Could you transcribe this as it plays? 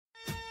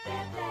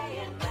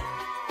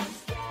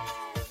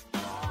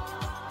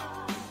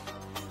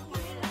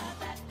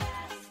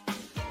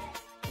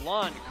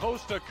Lund,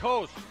 coast to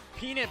coast,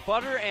 peanut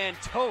butter and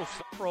toast.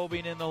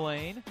 Probing in the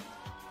lane,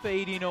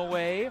 fading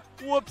away.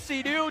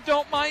 Whoopsie-doo,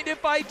 don't mind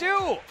if I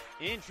do.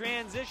 In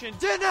transition,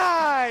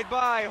 denied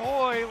by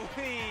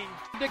Hoyling.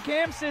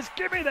 DeCam says,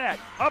 give me that.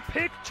 A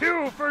pick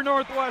 2 for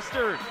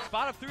Northwestern.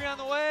 Spot of 3 on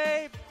the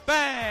way.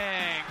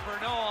 Bang for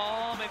Noah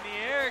Alm, and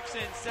the Erickson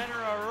Center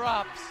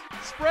erupts.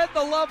 Spread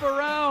the love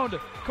around.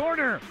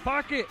 Corner,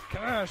 pocket,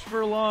 cash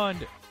for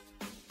Lund.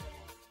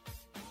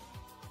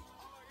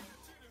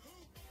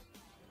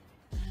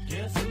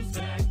 Guess who's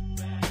back?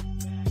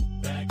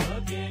 Back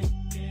again.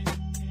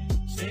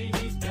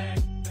 Shady's back.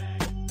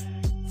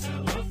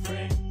 Tell a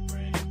friend.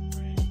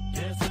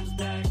 Guess who's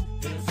back?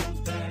 Guess who's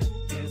back?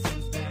 Guess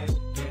who's back?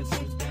 Guess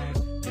who's back?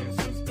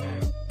 Guess who's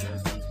back?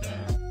 Guess who's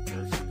back?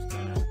 Guess who's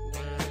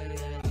back?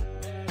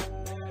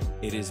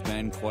 It has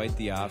been quite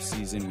the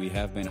off-season. We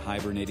have been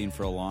hibernating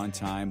for a long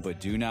time, but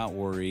do not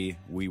worry.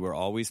 We were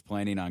always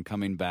planning on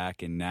coming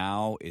back, and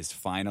now is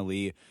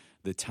finally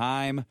the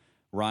time.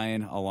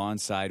 Ryan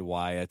alongside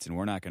Wyatt, and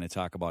we're not going to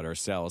talk about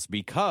ourselves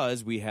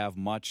because we have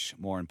much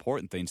more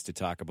important things to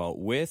talk about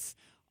with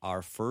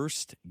our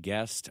first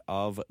guest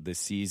of the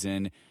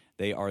season.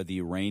 They are the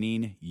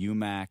reigning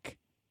UMAC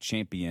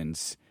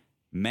champions.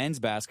 Men's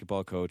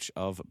basketball coach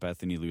of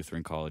Bethany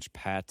Lutheran College,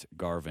 Pat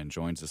Garvin,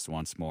 joins us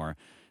once more.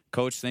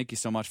 Coach, thank you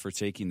so much for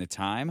taking the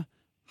time.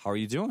 How are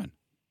you doing?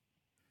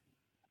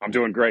 I'm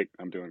doing great.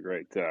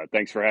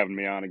 Thanks for having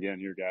me on again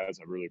here, guys.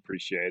 I really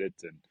appreciate it,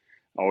 and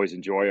always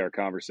enjoy our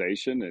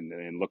conversation,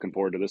 and looking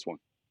forward to this one.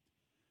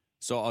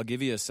 So I'll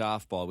give you a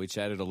softball. We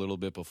chatted a little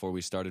bit before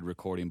we started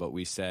recording, but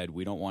we said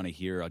we don't want to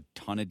hear a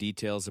ton of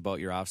details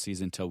about your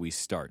offseason until we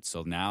start.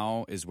 So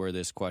now is where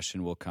this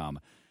question will come.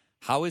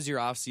 How has your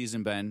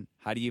offseason been?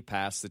 How do you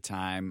pass the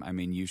time? I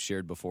mean, you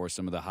shared before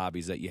some of the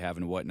hobbies that you have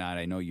and whatnot.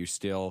 I know you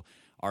still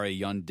are a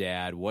young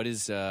dad. What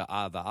has the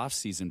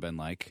offseason been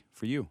like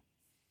for you?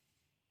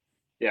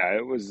 Yeah,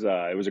 it was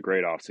a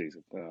great off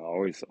season.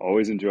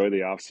 Always enjoy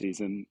the off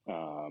season.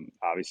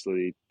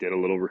 Obviously, did a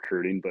little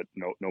recruiting, but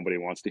nobody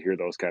wants to hear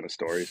those kind of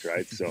stories,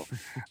 right? So,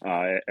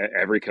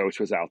 every coach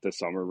was out this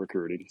summer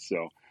recruiting.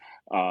 So,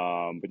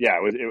 but yeah,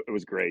 it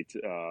was great.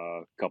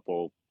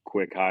 Couple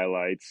quick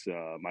highlights.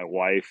 My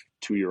wife,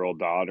 2-year-old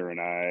daughter, and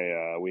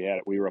I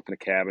we were up in a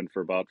cabin for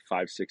about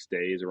 5-6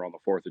 days around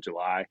the 4th of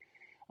July.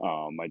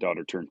 My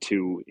daughter turned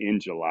 2 in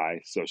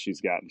July, so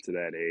she's gotten to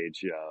that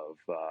age of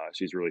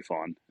she's really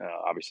fun.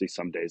 Obviously,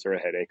 some days are a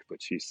headache,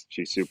 but she's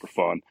super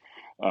fun.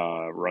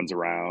 Runs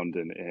around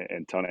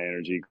and ton of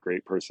energy,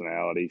 great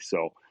personality.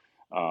 So,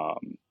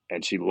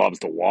 and she loves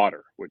the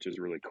water, which is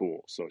really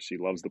cool. So she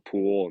loves the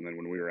pool, and then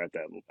when we were at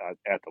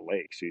the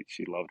lake,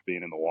 she loved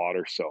being in the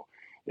water. So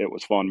it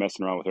was fun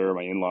messing around with her.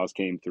 My in-laws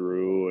came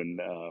through and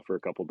for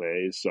a couple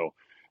days, so.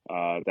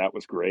 That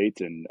was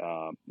great, and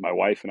my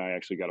wife and I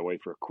actually got away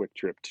for a quick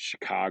trip to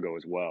Chicago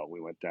as well.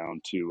 We went down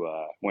to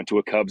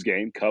a Cubs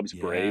game,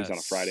 Braves, on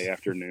a Friday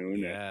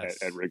afternoon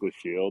at Wrigley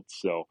Field.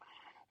 So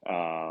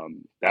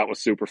that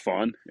was super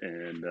fun,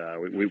 and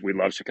we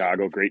love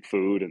Chicago. Great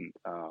food, and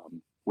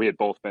we had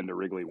both been to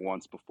Wrigley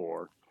once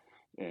before,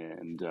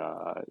 and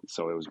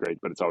so it was great.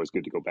 But it's always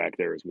good to go back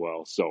there as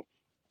well. So.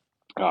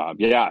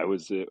 It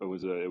was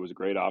a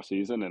great off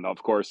season, and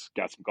of course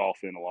got some golf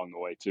in along the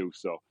way too.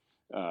 So.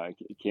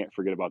 Can't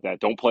forget about that.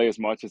 Don't play as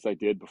much as I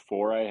did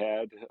before I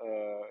had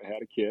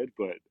a kid,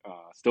 but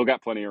still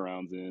got plenty of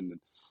rounds in,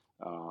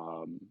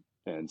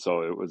 and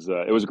so it was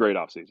a great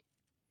offseason.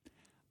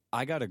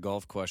 I got a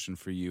golf question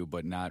for you,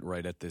 but not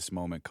right at this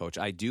moment, Coach.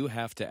 I do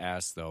have to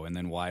ask, though, and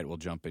then Wyatt will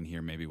jump in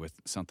here maybe with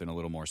something a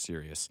little more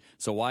serious.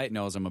 So Wyatt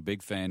knows I'm a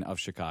big fan of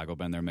Chicago.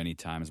 Been there many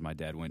times. My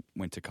dad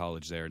went to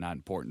college there. Not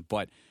important,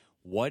 but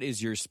what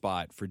is your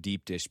spot for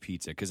deep dish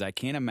pizza? Because I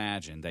can't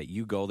imagine that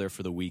you go there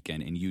for the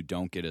weekend and you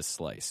don't get a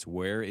slice.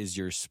 Where is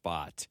your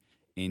spot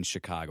in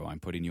Chicago? I'm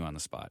putting you on the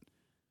spot.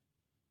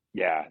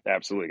 Yeah,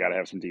 absolutely. Got to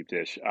have some deep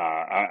dish.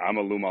 I'm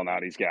a Lou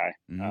Malnati's guy.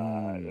 Lou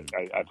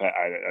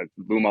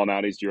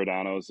Malnati's,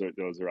 Giordano's,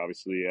 those are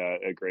obviously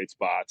great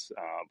spots.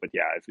 But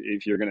yeah,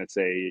 if you're going to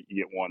say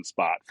you get one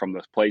spot from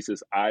the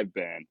places I've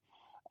been,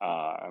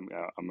 I'm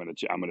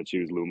gonna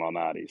choose Lou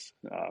Malnati's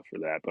for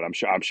that. But I'm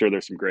sure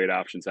there's some great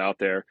options out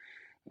there.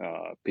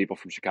 People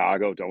from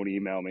Chicago, don't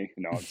email me.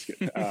 No, I'm just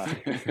kidding.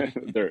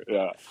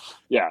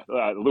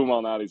 Lou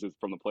Malnati's is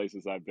from the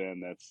places I've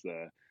been.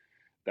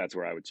 That's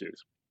where I would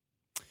choose.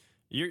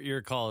 You're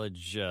a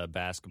college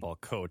basketball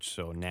coach,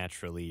 so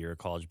naturally you're a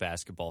college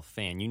basketball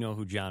fan. You know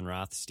who John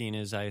Rothstein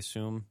is, I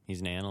assume?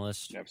 He's an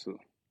analyst.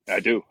 Absolutely,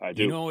 I do.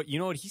 You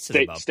know what he says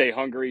about stay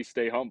hungry,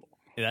 stay humble.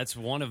 That's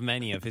one of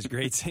many of his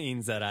great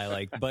sayings that I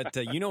like. But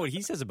you know what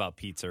he says about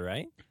pizza,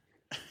 right?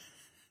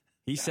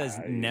 He says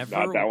never.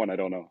 Not that one, I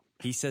don't know.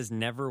 He says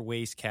never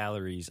waste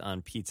calories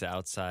on pizza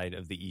outside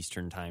of the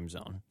Eastern time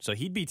zone. So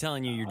he'd be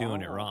telling you you're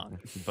doing it wrong.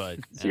 But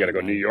so you got to go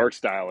New York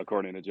style,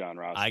 according to John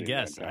Ross. I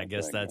guess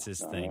that's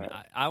his thing.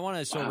 Right. I want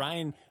to. So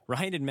Ryan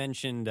had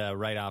mentioned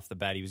right off the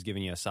bat he was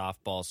giving you a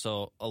softball.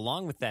 So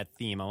along with that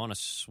theme, I want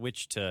to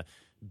switch to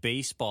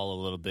baseball a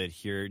little bit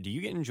here. Do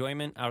you get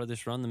enjoyment out of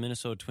this run the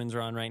Minnesota Twins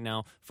are on right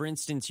now? For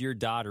instance, your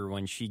daughter,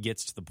 when she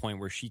gets to the point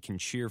where she can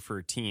cheer for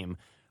a team,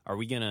 are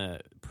we going to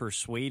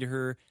persuade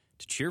her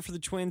to cheer for the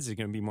Twins? Is it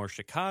going to be more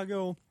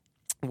Chicago?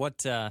 What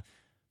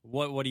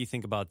do you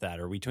think about that?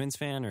 Are we Twins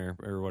fan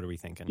or what are we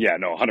thinking? Yeah,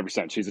 no,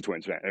 100%. She's a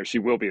Twins fan. Or she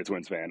will be a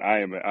Twins fan. I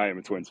am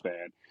a Twins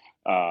fan.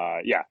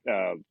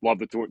 Love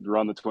the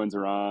run the Twins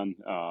are on.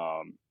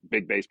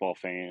 Big baseball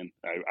fan.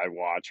 I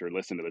watch or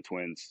listen to the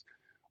Twins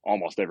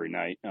almost every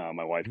night.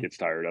 My wife gets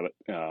tired of it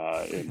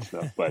and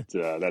stuff, but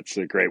that's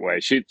a great way.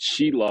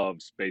 She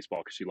loves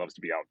baseball because she loves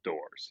to be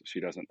outdoors. She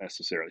doesn't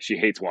necessarily. She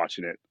hates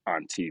watching it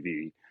on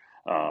TV,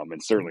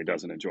 and certainly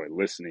doesn't enjoy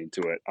listening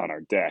to it on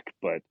our deck.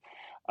 But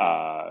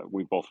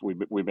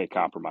we make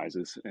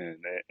compromises and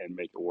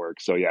make it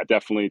work. So yeah,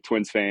 definitely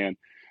Twins fan.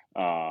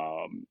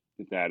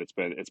 That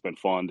it's been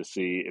fun to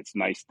see. It's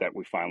nice that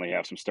we finally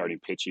have some starting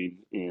pitching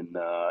in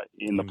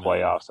the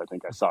playoffs. I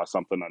think I saw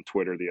something on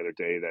Twitter the other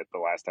day that the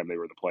last time they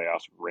were in the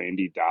playoffs,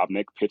 Randy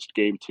Dobnik pitched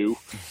game 2.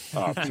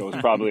 So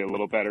it's probably a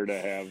little better to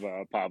have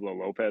Pablo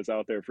Lopez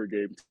out there for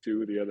game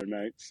 2 the other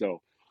night.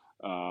 So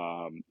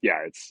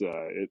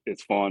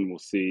it's fun. We'll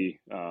see.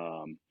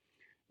 We'll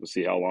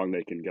see how long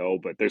they can go,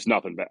 but there's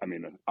nothing. I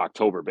mean,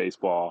 October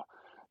baseball.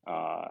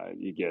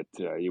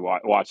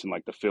 Watching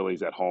like the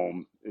Phillies at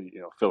home.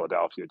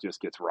 Philadelphia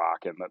just gets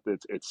rocking.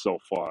 It's so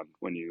fun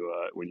when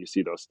you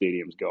see those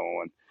stadiums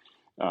going.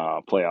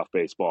 Playoff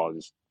baseball,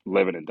 just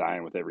living and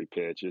dying with every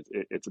pitch.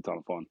 It's a ton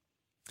of fun.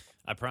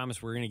 I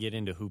promise we're going to get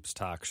into hoops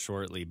talk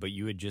shortly, but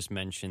you had just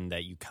mentioned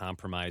that you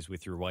compromise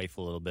with your wife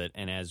a little bit.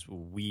 And as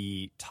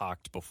we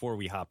talked before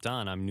we hopped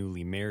on, I'm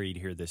newly married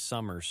here this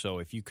summer. So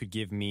if you could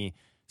give me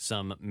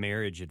some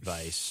marriage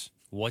advice,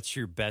 what's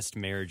your best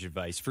marriage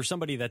advice for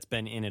somebody that's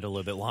been in it a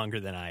little bit longer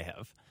than I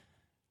have?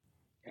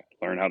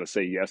 Learn how to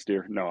say yes,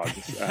 dear. No, I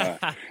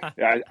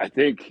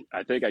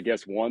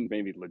guess one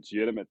maybe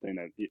legitimate thing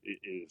that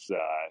is,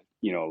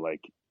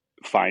 like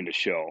find a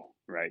show,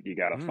 right? You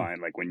got to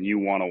find like when you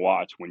want to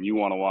watch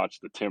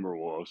the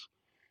Timberwolves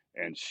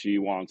and she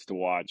wants to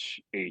watch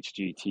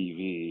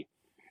HGTV,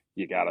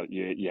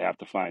 you have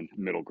to find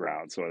middle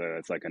ground. So whether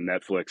it's like a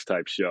Netflix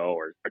type show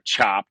or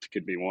Chopped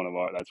could be one of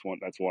our, that's one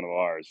of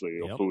ours.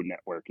 The Food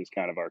Network is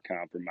kind of our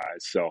compromise.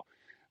 So,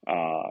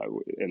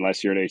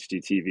 unless you're an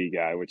HGTV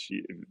guy, which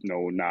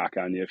no knock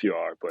on you if you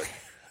are, but,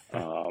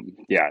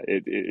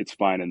 it's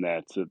finding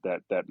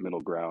that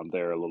middle ground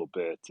there a little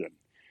bit and,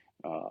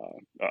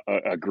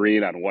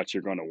 agreeing on what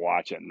you're going to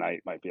watch at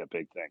night might be a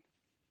big thing.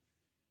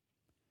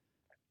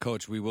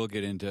 Coach, we will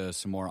get into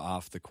some more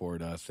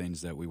off-the-court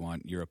things that we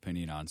want your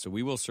opinion on, so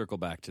we will circle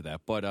back to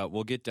that. But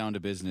we'll get down to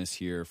business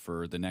here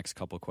for the next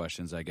couple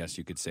questions, I guess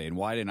you could say. And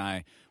Wyatt and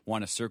I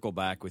want to circle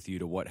back with you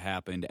to what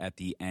happened at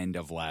the end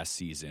of last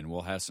season.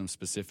 We'll have some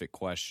specific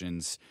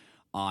questions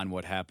on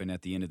what happened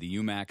at the end of the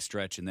UMAC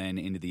stretch and then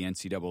into the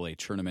NCAA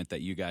tournament that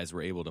you guys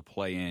were able to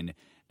play in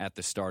at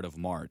the start of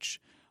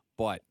March.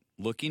 But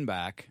looking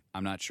back,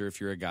 I'm not sure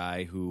if you're a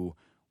guy who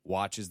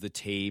watches the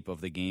tape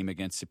of the game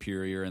against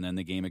Superior and then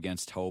the game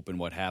against Hope and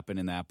what happened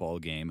in that ball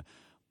game,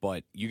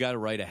 but you got to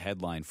write a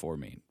headline for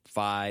me,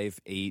 5,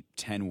 8,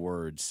 10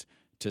 words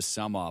to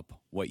sum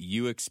up what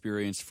you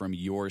experienced from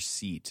your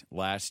seat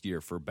last year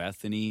for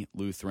Bethany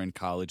Lutheran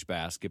College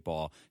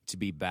basketball to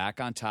be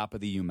back on top of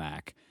the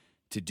UMAC,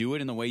 to do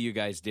it in the way you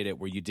guys did it,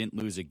 where you didn't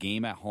lose a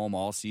game at home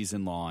all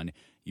season long.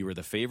 You were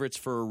the favorites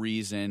for a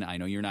reason. I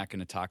know you're not going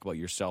to talk about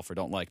yourself or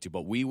don't like to,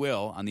 but we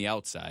will on the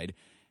outside.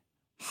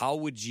 How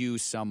would you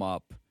sum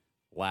up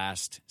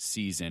last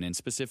season? And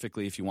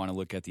specifically, if you want to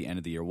look at the end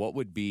of the year, what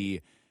would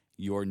be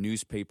your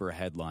newspaper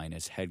headline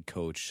as head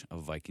coach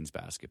of Vikings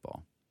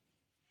basketball?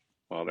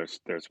 Well,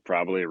 there's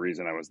probably a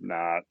reason I was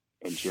not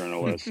a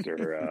journalist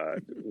or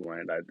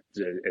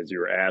as you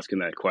were asking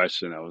that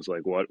question, I was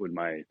like, what would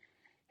my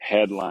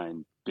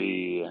headline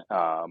be?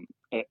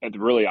 And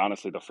really,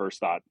 honestly, the first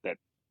thought that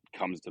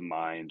comes to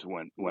mind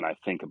when I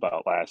think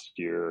about last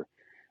year,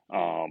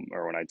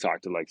 or when I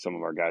talked to like some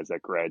of our guys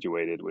that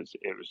graduated, it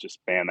was just,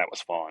 man, that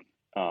was fun.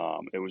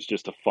 It was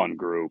just a fun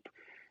group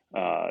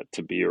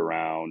to be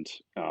around.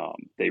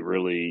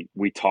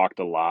 We talked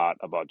a lot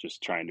about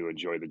just trying to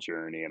enjoy the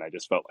journey, and I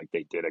just felt like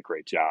they did a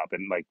great job.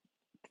 And like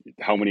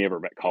how many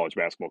ever college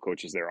basketball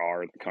coaches there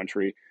are in the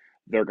country,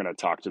 they're going to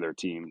talk to their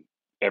team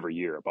every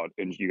year about,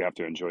 and you have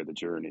to enjoy the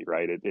journey,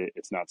 right?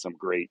 It's not some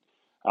great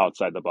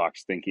outside the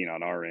box thinking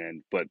on our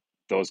end, but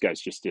those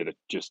guys just did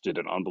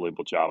an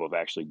unbelievable job of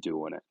actually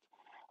doing it,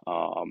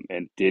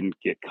 and didn't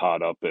get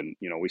caught up in,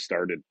 we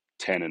started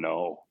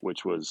 10-0,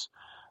 which was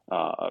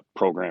a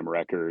program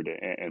record,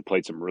 and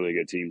played some really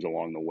good teams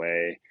along the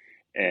way,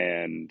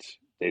 and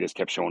they just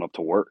kept showing up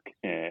to work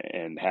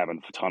and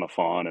having a ton of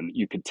fun. And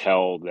you could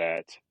tell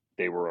that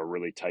they were a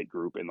really tight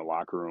group in the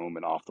locker room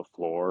and off the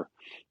floor,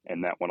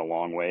 and that went a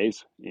long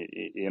ways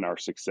in our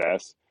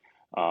success.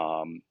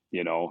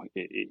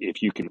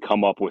 If you can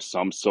come up with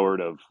some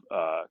sort of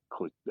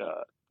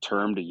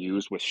term to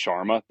use with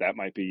Sharma, that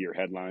might be your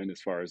headline as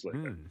far as like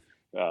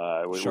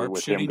Sharp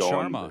with him shooting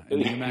going, Sharma in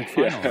the UMAC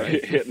final,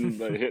 right?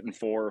 hitting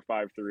 4 or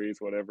 5 threes,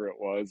 whatever it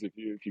was. If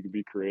you could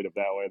be creative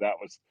that way,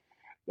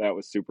 that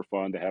was super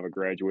fun to have a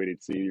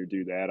graduated senior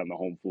do that on the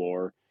home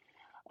floor.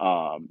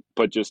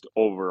 But just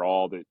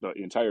overall, the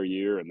entire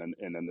year, and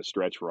then the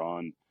stretch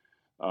run,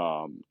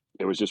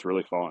 it was just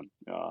really fun.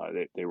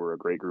 They were a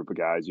great group of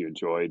guys. You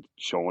enjoyed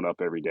showing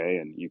up every day,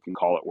 and you can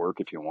call it work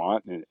if you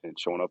want, and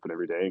showing up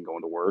every day and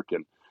going to work.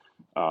 And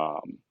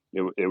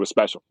it was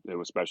special. It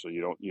was special.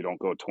 You don't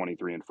go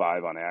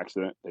 23-5 on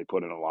accident. They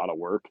put in a lot of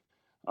work,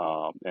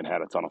 and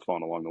had a ton of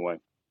fun along the way.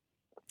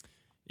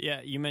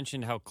 Yeah, you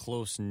mentioned how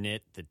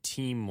close-knit the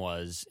team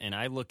was, and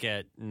I look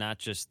at not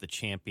just the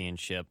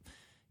championship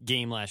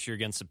game last year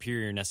against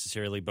Superior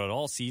necessarily, but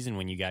all season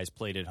when you guys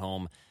played at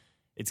home.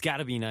 It's got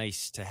to be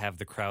nice to have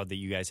the crowd that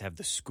you guys have,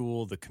 the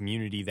school, the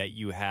community that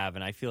you have,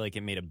 and I feel like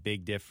it made a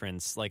big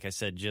difference, like I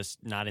said, just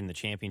not in the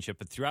championship,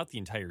 but throughout the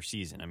entire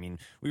season. I mean,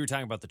 we were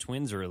talking about the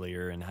Twins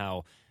earlier and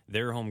how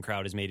their home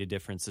crowd has made a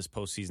difference this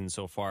postseason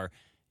so far.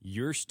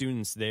 Your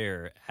students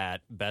there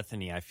at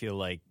Bethany, I feel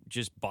like,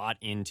 just bought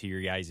into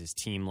your guys'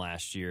 team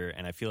last year,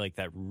 and I feel like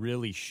that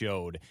really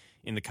showed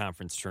in the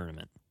conference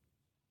tournament.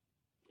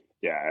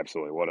 Yeah,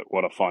 absolutely.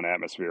 What a fun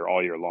atmosphere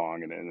all year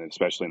long, and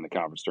especially in the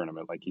conference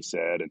tournament, like you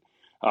said. And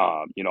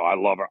I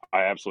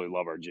absolutely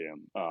love our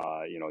gym.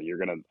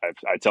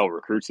 I tell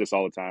recruits this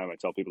all the time. I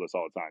tell people this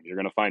all the time. You're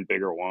gonna find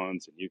bigger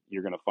ones, and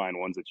you're gonna find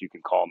ones that you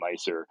can call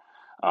nicer.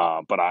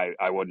 But I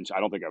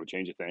don't think I would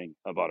change a thing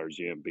about our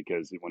gym,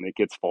 because when it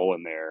gets full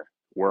in there,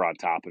 we're on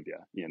top of you,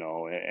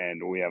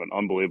 and we have an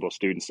unbelievable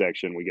student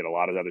section. We get a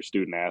lot of other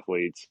student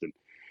athletes, and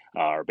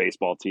our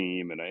baseball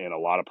team, and a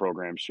lot of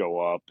programs show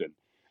up,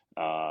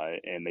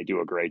 and they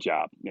do a great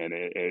job, and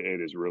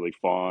it is really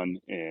fun.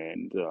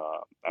 And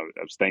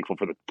I was thankful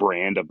for the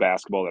brand of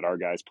basketball that our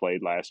guys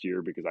played last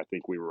year, because I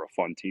think we were a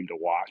fun team to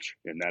watch,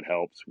 and that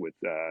helps with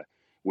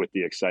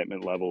the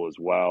excitement level as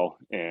well.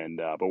 And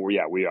but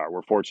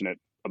we're fortunate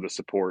of the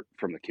support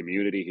from the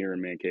community here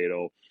in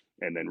Mankato,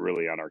 and then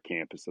really on our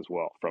campus as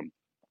well, from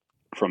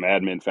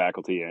admin,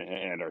 faculty,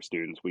 and our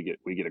students. We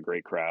get a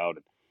great crowd.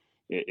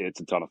 It's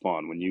a ton of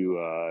fun when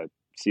you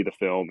see the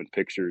film and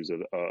pictures of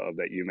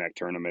that UMAC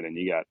tournament, and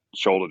you got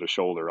shoulder to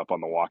shoulder up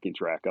on the walking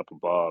track up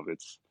above.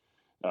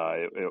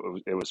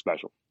 It was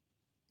special.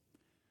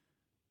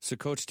 So,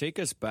 Coach, take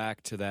us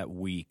back to that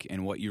week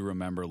and what you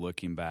remember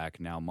looking back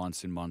now,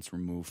 months and months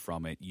removed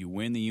from it. You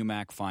win the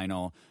UMAC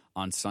final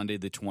on Sunday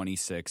the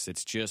 26th.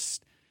 It's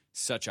just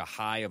such a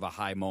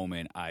high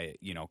moment. I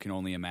can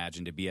only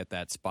imagine to be at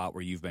that spot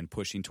where you've been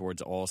pushing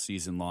towards all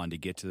season long to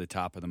get to the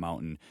top of the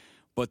mountain.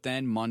 But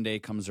then Monday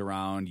comes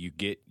around, you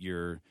get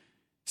your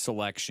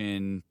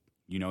selection,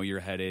 you're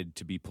headed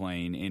to be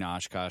playing in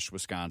Oshkosh,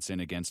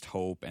 Wisconsin against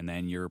Hope, and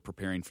then you're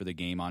preparing for the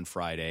game on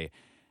Friday.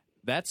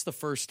 That's the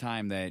first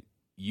time that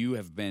you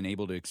have been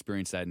able to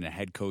experience that in a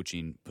head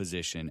coaching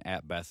position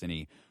at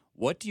Bethany.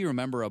 What do you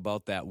remember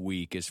about that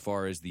week as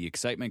far as the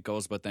excitement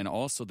goes, but then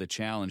also the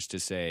challenge to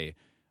say,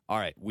 all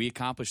right, we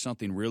accomplished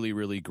something really,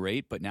 really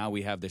great, but now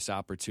we have this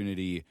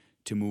opportunity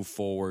to move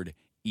forward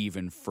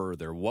even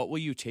further? What will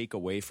you take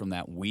away from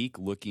that week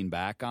looking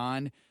back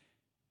on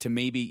to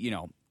maybe,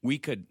 we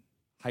could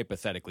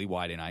hypothetically,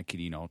 Wyatt and I could,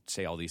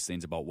 say all these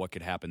things about what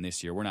could happen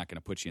this year. We're not going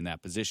to put you in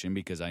that position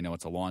because I know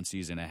it's a long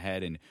season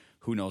ahead and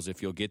who knows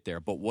if you'll get there.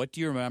 But what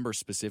do you remember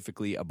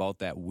specifically about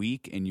that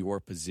week in your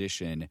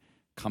position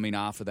coming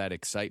off of that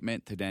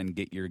excitement to then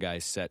get your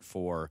guys set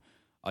for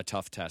a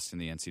tough test in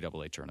the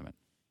NCAA tournament?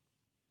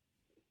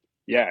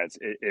 Yeah,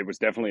 it was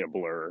definitely a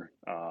blur.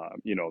 I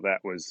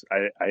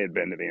had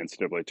been to the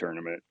NCAA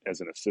tournament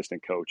as an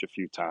assistant coach a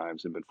few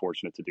times and been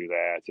fortunate to do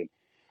that. And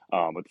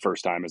but the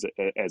first time as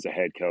a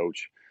head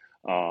coach,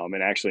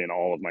 and actually in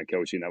all of my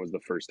coaching, that was the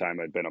first time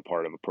I'd been a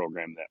part of a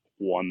program that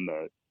won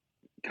the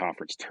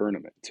conference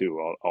tournament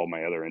too. All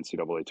my other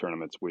NCAA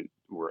tournaments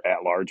were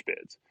at large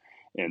bids.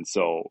 And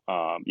so,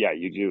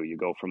 you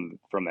go from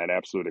that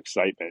absolute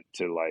excitement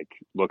to like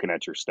looking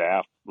at your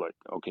staff, like,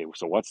 okay,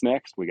 so what's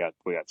next? We got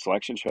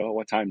selection show.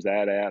 What time's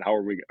that at? How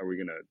are we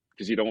going to,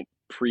 because you don't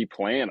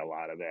pre-plan a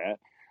lot of that.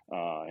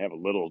 I have a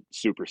little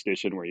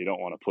superstition where you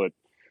don't want to put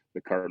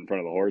the cart in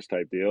front of the horse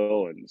type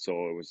deal. And so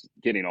it was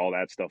getting all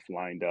that stuff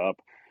lined up.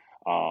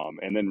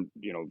 And then,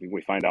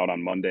 we find out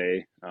on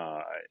Monday, and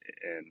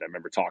I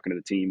remember talking to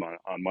the team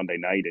on Monday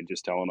night and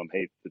just telling them,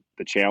 hey,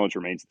 the challenge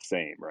remains the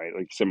same, right?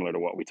 Like similar to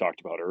what we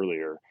talked about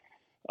earlier.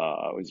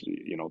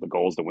 The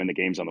goal is to win the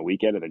games on the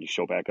weekend and then you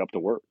show back up to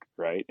work,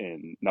 right?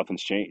 And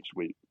nothing's changed.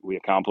 We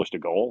accomplished a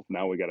goal.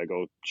 Now we got to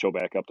go show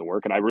back up to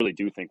work. And I really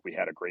do think we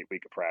had a great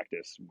week of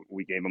practice.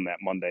 We gave them that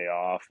Monday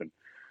off, and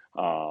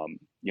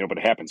but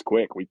it happens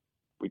quick. We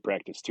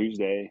practiced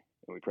Tuesday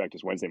and we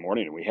practiced Wednesday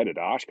morning, and we headed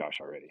to Oshkosh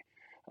already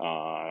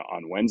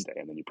on Wednesday,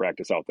 and then you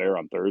practice out there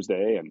on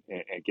Thursday and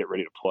get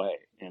ready to play.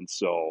 And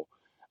so,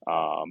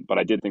 but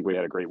I did think we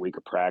had a great week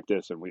of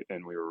practice, and we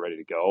were ready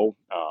to go.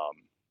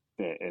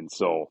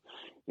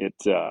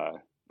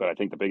 But I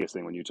think the biggest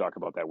thing when you talk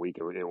about that week,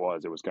 it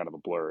was kind of a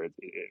blur. It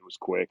was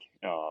quick.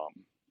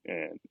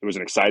 and it was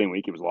an exciting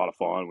week. It was a lot of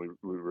fun. We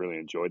really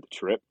enjoyed the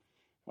trip.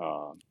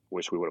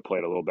 Wish we would have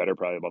played a little better,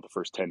 probably about the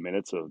first 10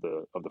 minutes of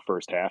the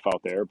first half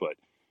out there. But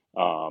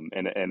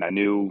and I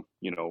knew,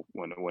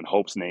 when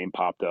Hope's name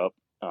popped up,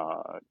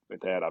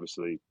 it had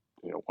obviously,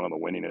 one of the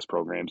winningest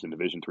programs in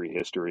Division III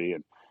history,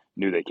 and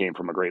knew they came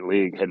from a great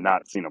league. Had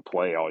not seen a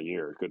play all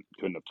year.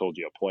 Couldn't have told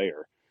you a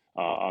player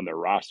on their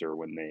roster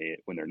when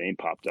their name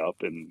popped up,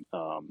 and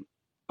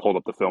pulled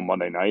up the film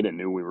Monday night and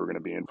knew we were going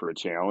to be in for a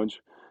challenge.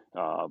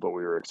 But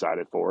we were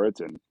excited for it,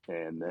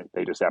 and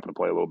they just happened to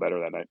play a little better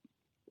that night.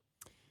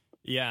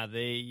 Yeah,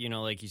 they,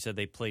 like you said,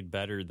 they played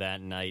better that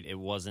night. It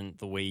wasn't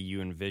the way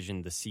you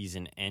envisioned the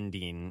season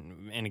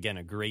ending. And again,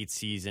 a great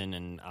season,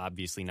 and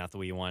obviously not the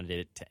way you wanted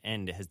it to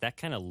end. Has that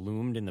kind of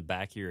loomed in the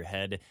back of your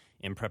head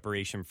in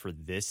preparation for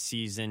this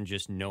season,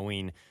 just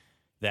knowing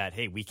that,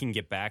 hey, we can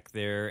get back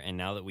there, and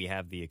now that we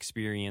have the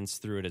experience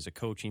through it as a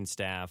coaching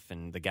staff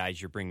and the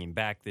guys you're bringing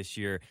back this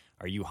year,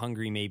 are you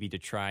hungry maybe to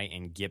try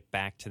and get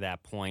back to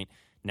that point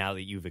now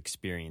that you've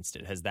experienced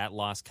it? Has that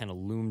loss kind of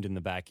loomed in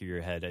the back of your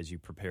head as you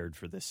prepared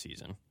for this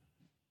season?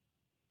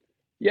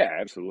 Yeah,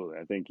 absolutely.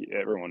 I think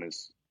everyone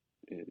is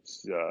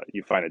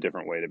you find a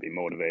different way to be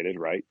motivated,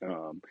 right?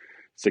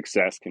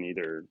 Success can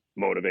either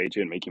motivate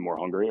you and make you more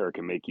hungry, or it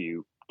can make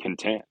you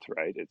content,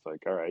 right? It's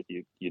like, all right,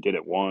 you did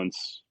it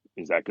once.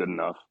 Is that good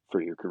enough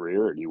for your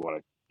career, or do you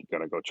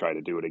gonna go try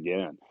to do it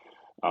again?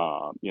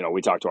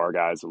 We talked to our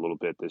guys a little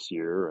bit this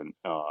year, and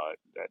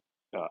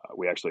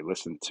we actually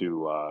listened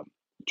to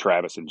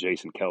Travis and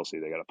Jason Kelsey.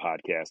 They got a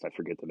podcast. I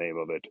forget the name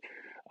of it,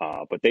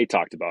 but they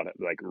talked about it,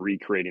 like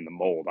recreating the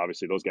mold.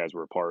 Obviously, those guys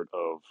were a part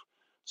of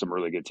some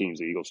really good teams,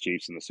 the Eagles,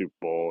 Chiefs, in the Super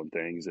Bowl and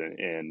things,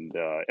 and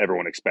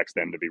everyone expects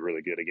them to be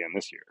really good again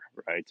this year,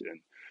 right?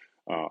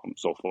 And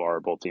so far,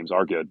 both teams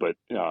are good, but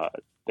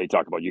they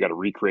talk about, you got to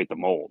recreate the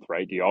mold,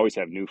 right? You always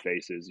have new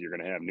faces. You're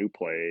going to have new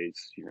plays.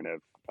 You're going to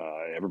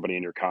have everybody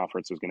in your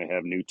conference is going to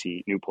have new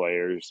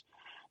players,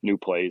 new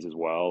plays as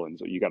well. And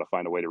so you got to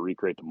find a way to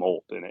recreate the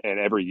mold. And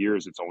every year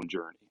is its own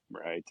journey,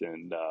 right?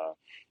 And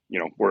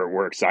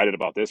we're excited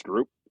about this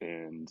group,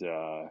 and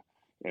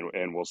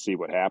we'll see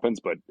what happens.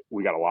 But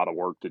we got a lot of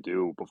work to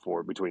do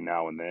between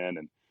now and then.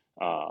 And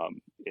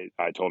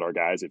I told our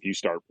guys, if you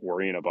start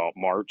worrying about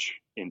March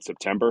in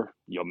September,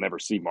 you'll never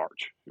see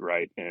March,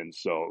 right? And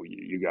so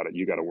you got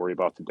to worry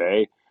about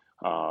today,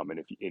 and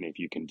if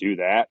you can do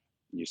that,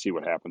 you see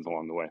what happens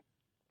along the way.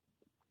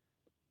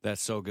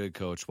 That's so good,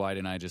 Coach. Wyatt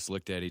and I just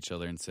looked at each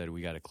other and said,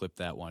 we got to clip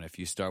that one. If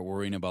you start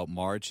worrying about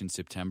March in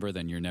September,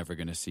 then you're never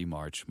going to see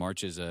March.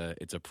 March is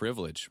it's a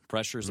privilege.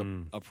 Pressure's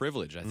a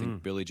privilege. I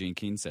think Billie Jean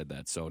King said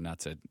that. So not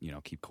to,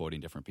 keep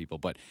quoting different people,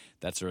 but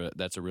that's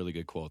a really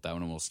good quote. That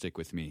one will stick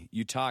with me.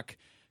 You talk,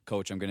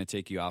 Coach, I'm going to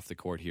take you off the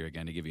court here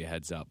again to give you a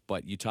heads up,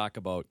 but you talk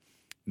about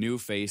new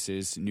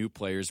faces, new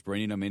players,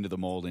 bringing them into the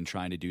mold and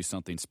trying to do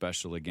something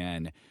special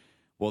again.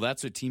 Well,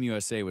 that's what Team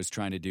USA was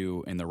trying to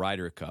do in the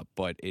Ryder Cup,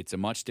 but it's a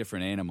much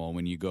different animal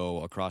when you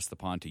go across the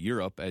pond to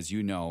Europe, as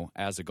you know,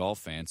 as a golf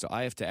fan. So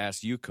I have to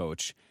ask you,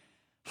 Coach,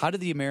 how do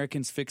the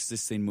Americans fix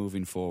this thing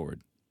moving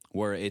forward,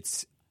 where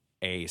it's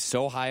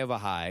so high of a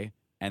high,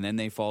 and then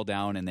they fall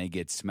down and they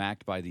get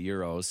smacked by the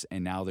Euros,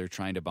 and now they're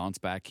trying to bounce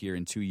back here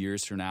in 2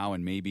 years from now,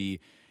 and maybe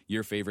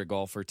your favorite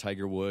golfer,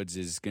 Tiger Woods,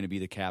 is going to be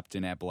the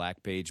captain at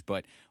Blackpage.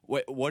 But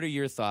what are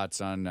your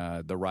thoughts on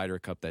the Ryder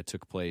Cup that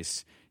took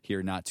place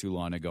here not too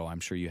long ago? I'm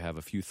sure you have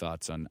a few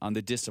thoughts on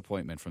the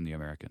disappointment from the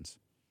Americans.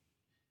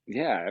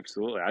 Yeah,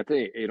 absolutely. I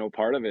think,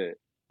 part of it,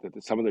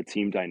 some of the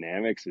team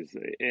dynamics is,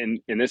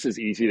 and this is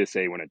easy to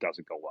say when it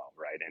doesn't go well,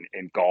 right?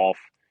 And golf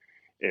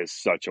is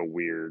such a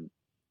weird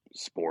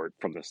sport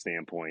from the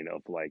standpoint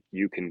of, like,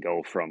 you can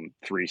go from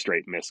 3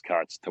 straight missed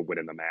cuts to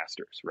winning the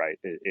Masters, right?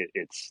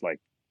 It's like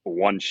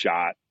one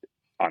shot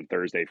on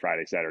Thursday,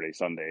 Friday, Saturday,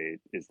 Sunday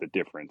is the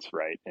difference,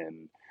 right?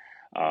 And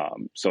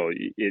so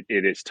it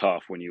is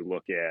tough when you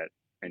look at,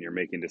 and you're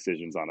making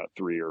decisions on a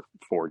 3 or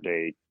 4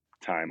 day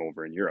time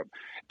over in Europe.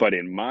 But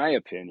in my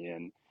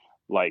opinion,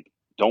 like,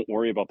 don't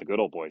worry about the good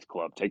old boys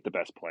club. Take the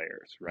best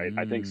players, right?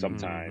 I think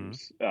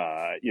sometimes,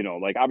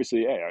 like,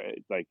 obviously,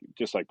 like,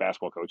 just like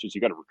basketball coaches,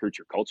 you got to recruit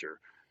your culture.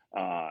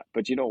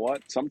 But you know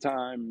what?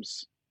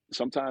 Sometimes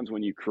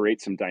when you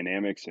create some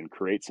dynamics and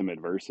create some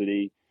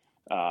adversity,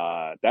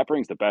 that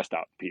brings the best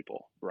out in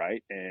people,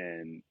 right?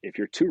 And if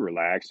you're too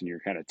relaxed and you're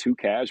kind of too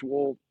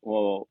casual,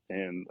 well,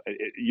 and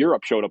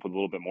Europe showed up with a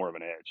little bit more of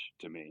an edge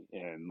to me,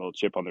 and a little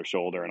chip on their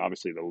shoulder, and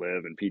obviously the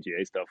live and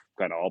PGA stuff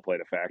kind of all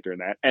played a factor in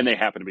that, and they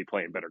happen to be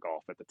playing better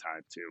golf at the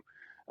time too.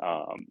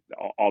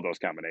 All those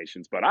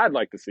combinations, but I'd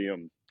like to see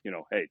them,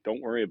 hey,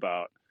 don't worry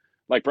about,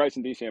 like,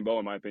 Bryson DeChambeau,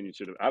 in my opinion,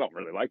 I don't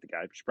really like the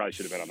guy. Probably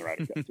should have been on the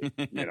Ryder Cup team.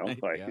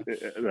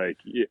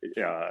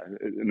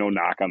 No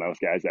knock on those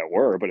guys that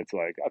were, but it's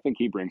like, I think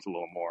he brings a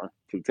little more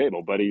to the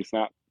table, but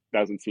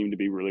doesn't seem to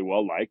be really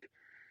well liked.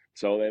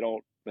 So they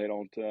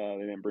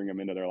didn't bring him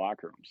into their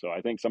locker room. So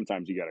I think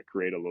sometimes you got to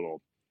create a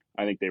little,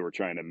 I think they were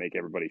trying to make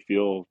everybody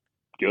feel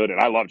good. And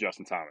I love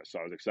Justin Thomas, so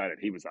I was excited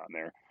he was on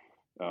there.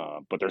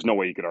 But there's no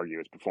way you could argue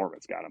his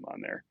performance got him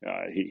on there.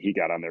 He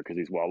got on there because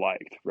he's well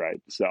liked,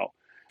 right? So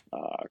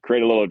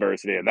create a little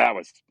adversity. And that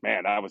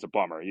was a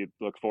bummer. You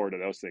look forward to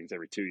those things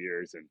every 2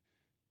 years. And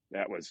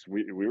that was,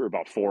 we were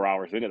about 4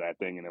 hours into that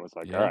thing. And it was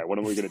like, all right, what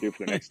are we going to do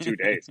for the next 2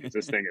 days? Because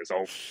this thing is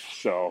over.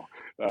 So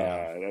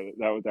that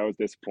was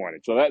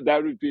disappointing. So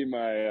that would be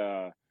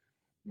my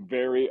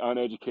very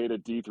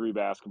uneducated D3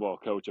 basketball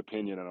coach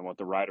opinion on what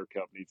the Ryder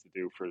Cup needs to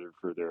do for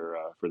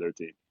their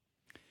team.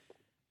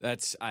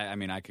 I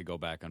mean, I could go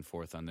back and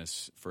forth on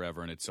this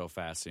forever, and it's so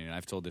fascinating.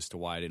 I've told this to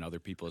Wyatt and other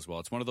people as well.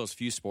 It's one of those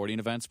few sporting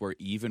events where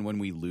even when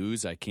we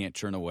lose, I can't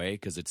turn away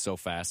because it's so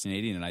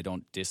fascinating, and I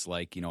don't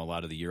dislike, a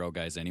lot of the Euro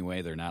guys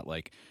anyway. They're not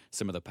like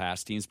some of the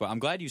past teams. But I'm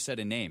glad you said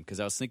a name because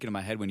I was thinking in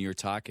my head when you were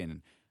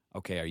talking,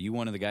 okay, are you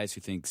one of the guys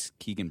who thinks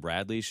Keegan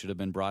Bradley should have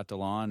been brought to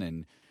lawn?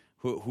 And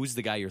who's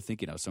the guy you're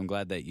thinking of? So I'm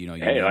glad that, you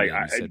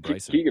said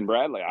Bryson. Keegan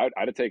Bradley,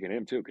 I'd have taken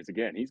him too because,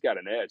 again, he's got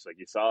an edge. Like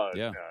you saw,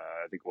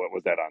 I think, what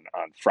was that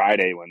on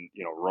Friday when,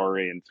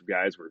 Rory and some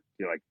guys were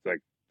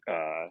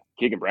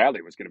Keegan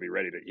Bradley was going to be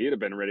he'd have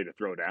been ready to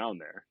throw down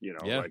there,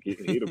 like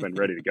he'd have been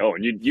ready to go.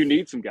 And you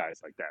need some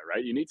guys like that,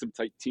 right? You need some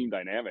team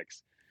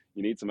dynamics.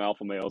 You need some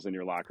alpha males in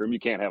your locker room. You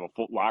can't have a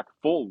locker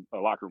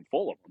room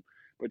full of them,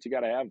 but you got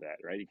to have that,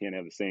 right? You can't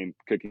have the same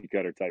cookie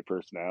cutter type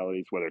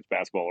personalities, whether it's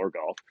basketball or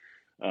golf.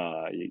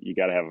 You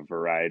got to have a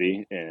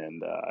variety,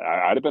 and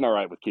I'd have been all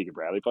right with Keegan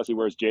Bradley. Plus, he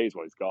wears J's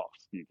while he's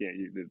golfs.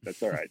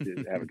 That's all right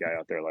to have a guy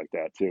out there like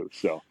that too.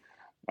 So,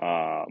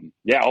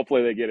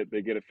 hopefully they get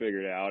it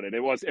figured out. And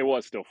it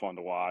was still fun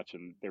to watch,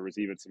 and there was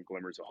even some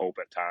glimmers of hope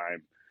at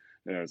time.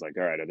 And I was like,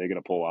 all right, are they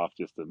going to pull off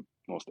just the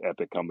most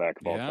epic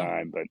comeback of all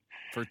time? But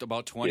for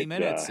about 20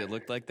 minutes, it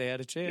looked like they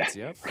had a chance.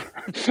 Yep.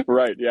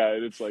 Right. Yeah.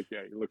 And it's like,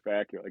 you look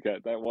back, you're like,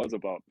 that was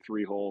about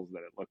 3 holes that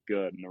it looked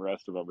good, and the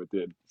rest of them it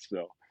did.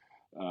 So.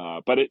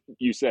 But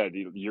you said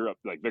Europe,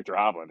 like Victor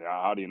Hovland.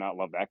 How do you not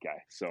love that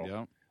guy?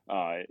 So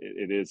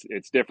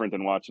it's different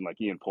than watching like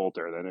Ian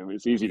Poulter. Then it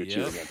was easy to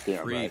cheer against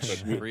him. Right?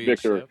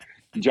 Victor,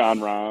 John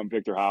Rahm,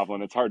 Victor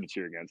Hovland. It's hard to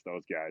cheer against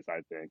those guys,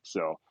 I think.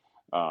 So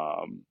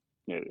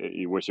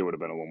you wish it would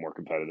have been a little more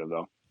competitive,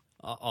 though.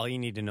 All you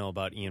need to know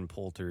about Ian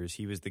Poulter is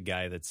he was the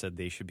guy that said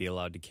they should be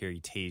allowed to carry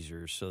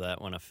tasers so that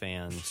when a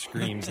fan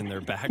screams in their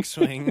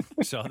backswing.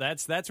 So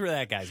that's where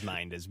that guy's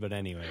mind is. But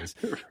anyways,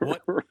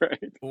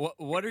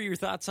 what are your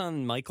thoughts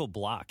on Michael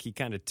Block? He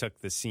kind of took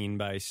the scene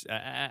by,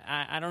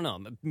 I don't know,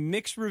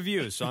 mixed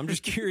reviews. So I'm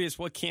just curious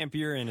what camp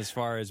you're in as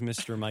far as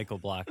Mr. Michael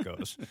Block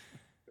goes.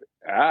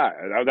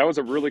 That was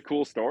a really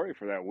cool story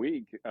for that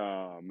week.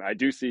 I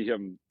do see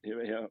him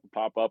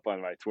pop up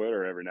on my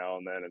Twitter every now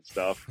and then and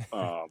stuff.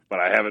 But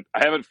I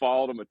haven't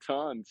followed him a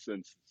ton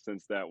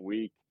since that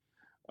week.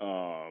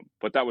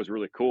 But that was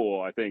really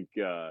cool. I think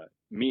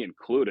me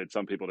included,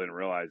 some people didn't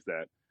realize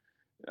that.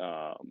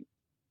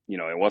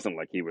 It wasn't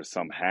like he was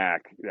some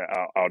hack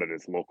out at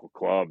his local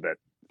club that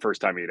first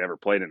time he'd ever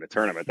played in a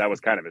tournament. That was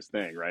kind of his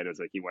thing, right? It was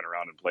like he went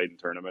around and played in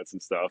tournaments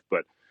and stuff.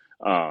 But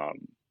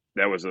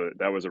that was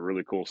a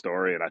really cool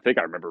story. And I think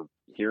I remember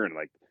hearing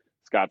like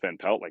Scott Van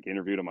Pelt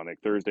interviewed him on like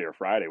Thursday or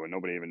Friday when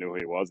nobody even knew who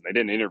he was. And they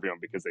didn't interview him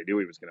because they knew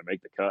he was going to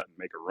make the cut and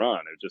make a run.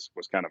 It just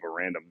was kind of a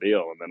random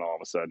deal. And then all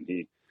of a sudden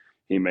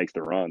he makes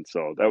the run.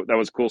 So that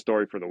was a cool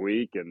story for the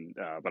week. And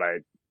but I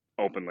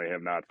openly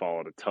have not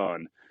followed a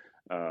ton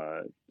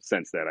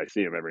since that. I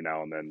see him every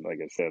now and then, like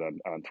I said,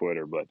 on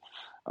Twitter. But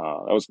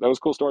that was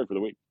a cool story for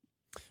the week.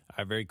 All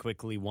right, very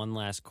quickly, one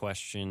last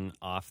question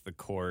off the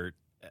court.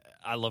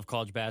 I love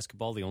college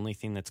basketball. The only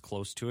thing that's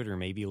close to it, or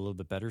maybe a little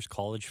bit better, is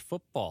college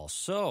football.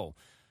 So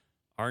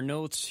our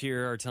notes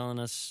here are telling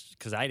us,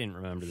 because I didn't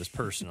remember this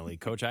personally,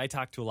 Coach, I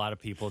talked to a lot of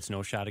people. It's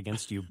no shot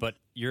against you, but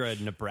you're a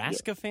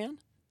Nebraska fan?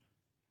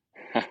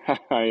 I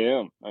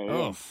am.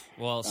 Oh,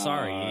 well,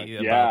 sorry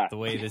about the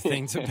way the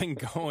things have been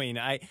going.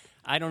 I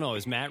don't know.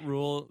 Is Matt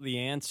Rule the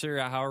answer?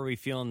 How are we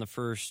feeling the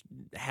first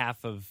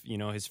half of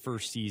his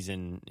first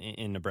season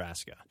in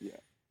Nebraska? Yeah.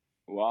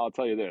 Well, I'll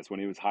tell you this. When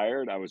he was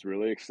hired, I was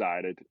really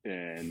excited.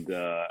 And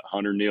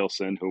Hunter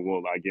Nielsen,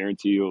 who I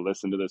guarantee you will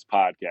listen to this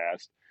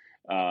podcast,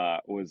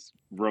 was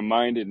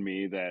reminded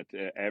me that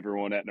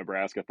everyone at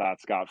Nebraska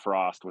thought Scott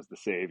Frost was the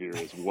savior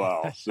as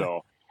well.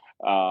 So,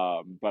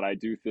 but I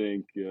do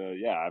think,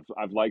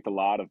 I've liked a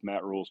lot of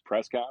Matt Rule's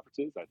press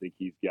conferences. I think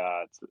he's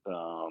got,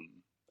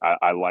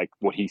 I like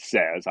what he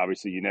says.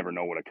 Obviously, you never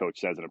know what a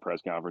coach says in a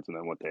press conference and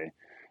then what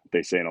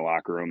they say in a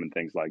locker room and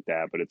things like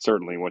that. But it's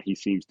certainly what he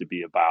seems to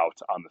be about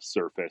on the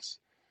surface.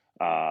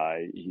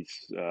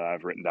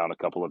 I've written down a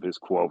couple of his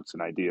quotes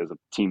and ideas of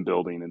team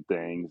building and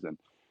things. And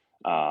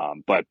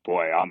but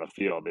boy, on the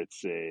field,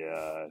 it's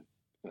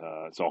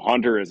so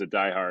Hunter is a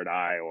diehard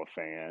Iowa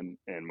fan,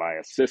 and my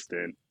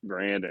assistant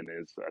Brandon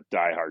is a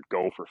diehard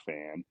Gopher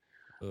fan.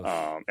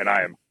 And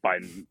I am by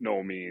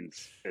no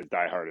means as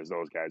diehard as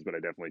those guys, but I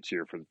definitely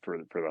cheer for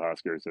the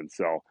Huskers. And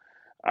so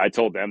I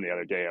told them the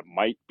other day it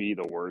might be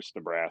the worst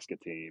Nebraska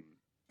team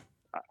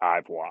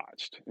I've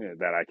watched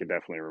that I can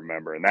definitely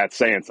remember. And that's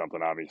saying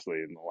something,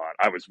 obviously, in a lot.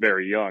 I was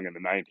very young in the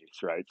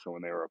 90s, right? So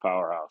when they were a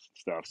powerhouse and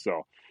stuff.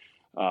 So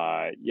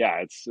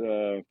Yeah, it's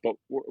but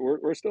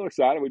we're still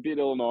excited. We beat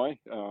Illinois.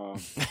 No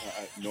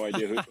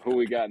idea who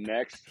we got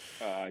next.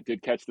 I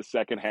did catch the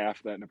second half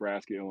of that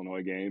Nebraska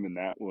Illinois game, and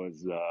that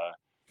was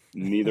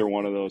neither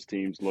one of those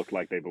teams looked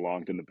like they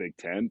belonged in the Big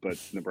Ten, but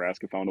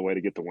Nebraska found a way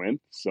to get the win.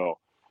 So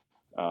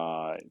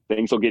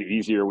things will get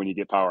easier when you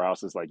get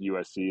powerhouses like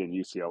USC and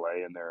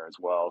UCLA in there as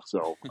well.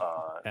 So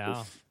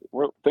Yeah.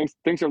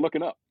 things are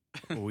looking up.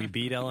 We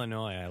beat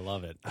Illinois. I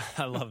love it.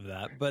 I love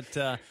that.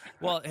 But,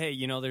 well, hey,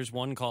 there's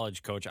one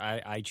college coach.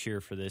 I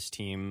cheer for this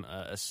team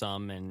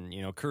some. And,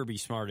 Kirby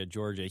Smart at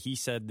Georgia, he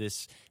said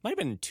this, might have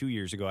been 2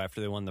 years ago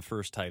after they won the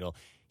first title.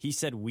 He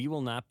said, "We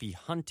will not be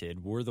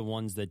hunted. We're the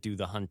ones that do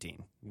the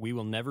hunting. We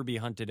will never be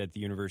hunted at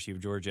the University of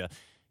Georgia."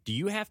 Do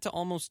you have to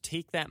almost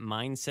take that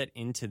mindset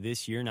into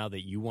this year now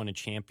that you won a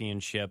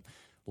championship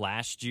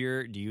last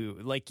year? Do you,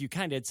 like you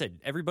kind of had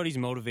said, everybody's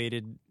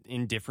motivated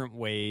in different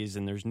ways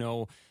and there's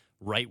no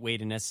right way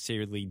to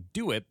necessarily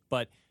do it,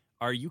 but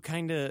are you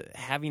kind of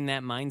having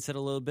that mindset a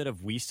little bit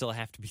of we still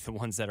have to be the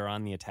ones that are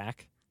on the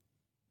attack?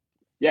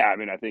 Yeah, I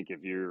mean, I think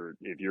if you're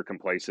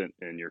complacent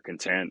and you're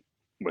content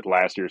with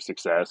last year's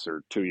success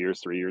or 2 years,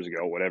 3 years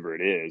ago, whatever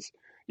it is,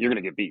 you're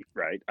going to get beat,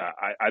 right?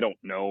 I don't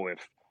know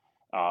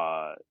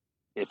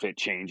if it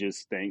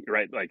changes things,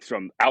 right? Like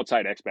from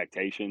outside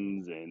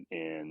expectations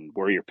and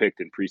where you're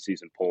picked in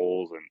preseason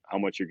polls and how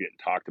much you're getting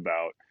talked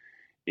about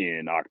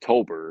in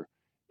October,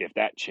 if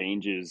that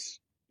changes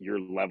your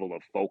level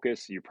of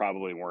focus, you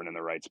probably weren't in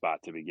the right spot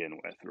to begin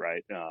with,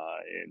 right?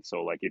 And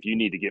so, like, if you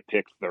need to get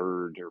picked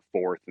third or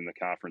fourth in the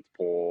conference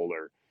poll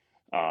or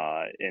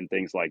and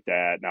things like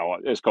that. Now,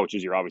 as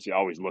coaches, you're obviously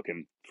always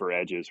looking for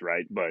edges,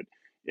 right? But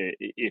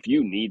if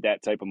you need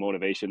that type of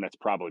motivation, that's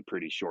probably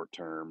pretty short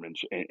term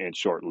and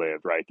short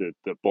lived, right?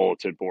 The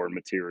bulletin board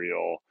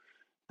material,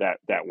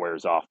 that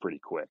wears off pretty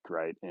quick,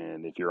 right?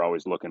 And if you're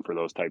always looking for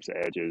those types of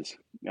edges,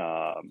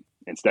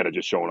 instead of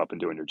just showing up and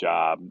doing your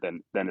job,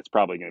 then it's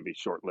probably going to be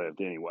short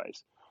lived,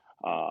 anyways.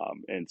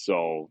 And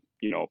so,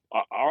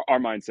 our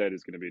mindset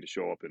is going to be to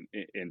show up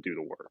and do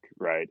the work,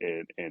 right?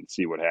 And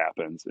see what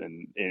happens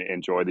and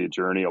enjoy the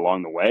journey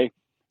along the way.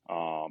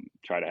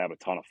 Try to have a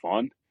ton of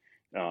fun,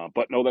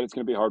 but know that it's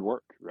going to be hard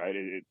work, right?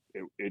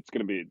 It's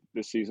going to be,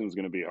 this season is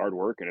going to be hard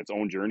work and its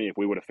own journey. If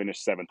we would have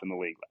finished seventh in the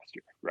league last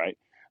year, right?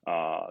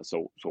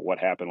 So what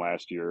happened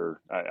last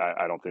year,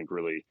 I don't think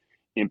really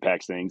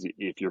impacts things.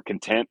 If you're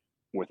content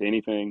with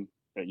anything,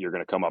 you're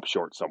going to come up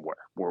short somewhere.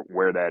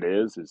 Where that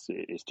is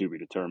to be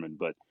determined.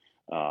 But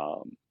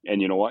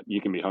and you know what,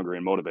 you can be hungry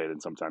and motivated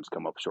and sometimes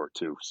come up short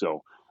too.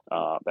 So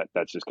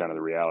that's just kind of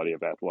the reality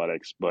of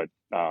athletics. But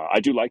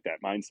I do like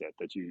that mindset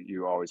that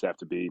you always have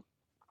to be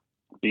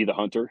the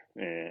hunter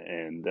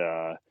and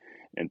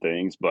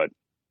things. But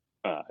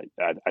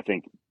I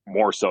think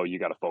more so you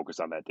got to focus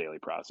on that daily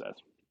process.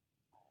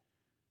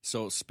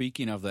 So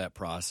speaking of that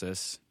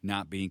process,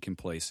 not being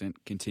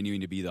complacent, continuing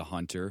to be the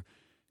hunter,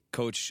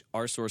 Coach,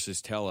 our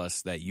sources tell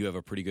us that you have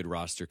a pretty good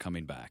roster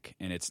coming back,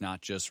 and it's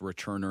not just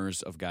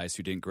returners of guys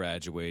who didn't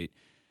graduate.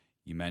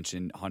 You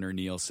mentioned Hunter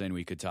Nielsen.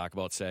 We could talk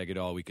about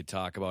Sagadol. We could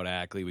talk about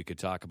Ackley. We could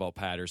talk about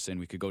Patterson.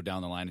 We could go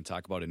down the line and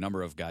talk about a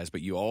number of guys,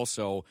 but you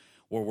also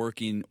were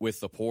working with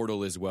the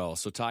portal as well.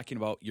 So talking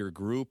about your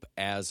group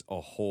as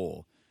a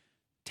whole,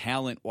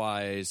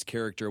 talent-wise,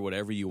 character,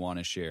 whatever you want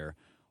to share,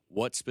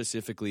 what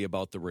specifically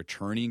about the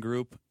returning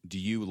group do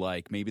you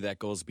like? Maybe that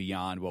goes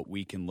beyond what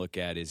we can look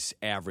at as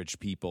average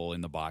people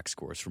in the box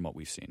scores from what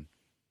we've seen.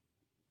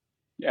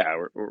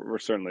 Yeah, we're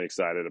certainly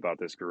excited about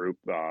this group.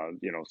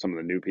 Some of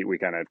the new people, we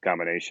kind of have a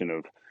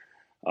combination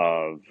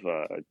of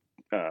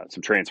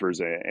some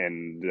transfers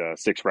and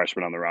 6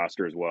 freshmen on the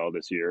roster as well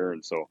this year.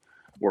 And so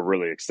we're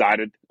really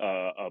excited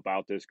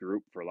about this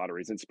group for a lot of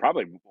reasons. It's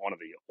probably one of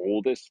the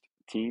oldest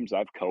teams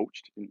I've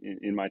coached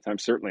in my time,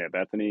 certainly at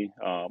Bethany.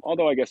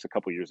 Although I guess a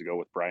couple years ago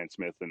with Brian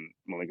Smith and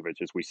Malinkovich,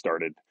 we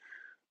started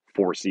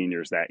 4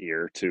 seniors that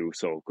year too.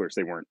 So of course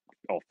they weren't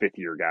all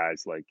 5th-year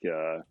guys like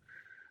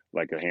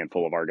a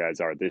handful of our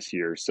guys are this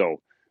year.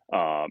 So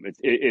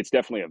it's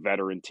definitely a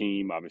veteran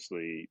team.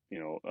 Obviously,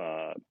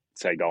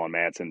 Sagdahl and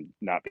Madsen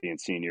not being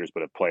seniors,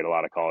 but have played a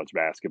lot of college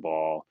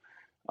basketball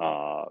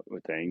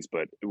with things.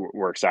 But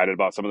we're excited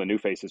about some of the new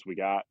faces we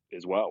got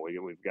as well.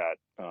 We've got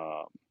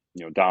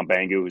Dom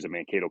Bangu, who's a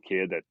Mankato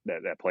kid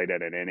that played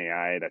at an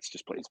NAI.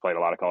 He's played a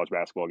lot of college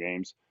basketball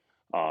games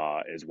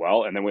as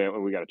well. And then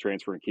we got a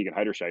transfer in Keegan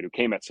Heiderscheid, who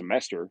came at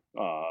semester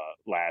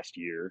last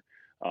year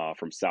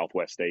from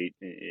Southwest State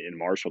in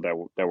Marshall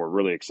that we're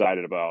really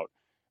excited about.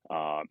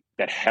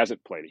 That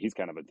hasn't played. He's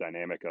kind of a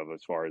dynamic of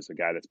as far as a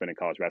guy that's been in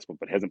college basketball,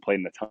 but hasn't played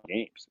in a ton of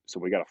games.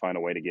 So we got to find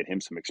a way to get him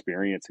some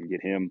experience and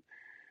get him.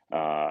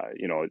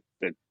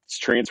 The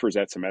transfers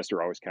that semester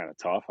are always kind of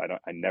tough.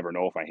 I never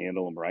know if I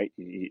handle him right.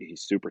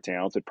 He's super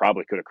talented.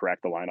 Probably could have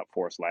cracked the lineup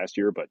for us last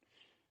year, but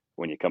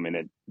when you come in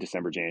at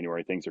December,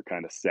 January, things are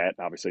kind of set.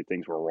 Obviously,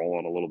 things were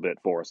rolling a little bit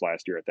for us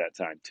last year at that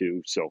time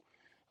too. So,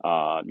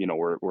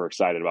 we're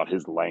excited about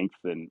his length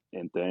and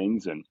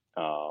things, and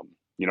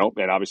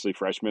and obviously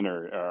freshmen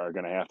are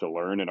going to have to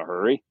learn in a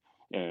hurry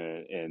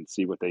and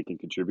see what they can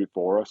contribute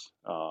for us.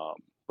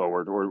 but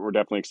we're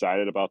definitely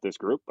excited about this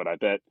group. But I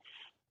bet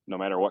no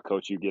matter what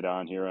coach you get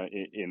on here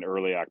in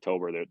early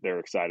October, they're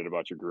excited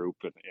about your group.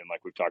 And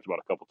like we've talked about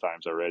a couple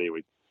times already,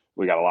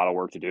 we got a lot of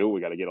work to do.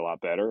 We got to get a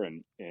lot better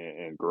and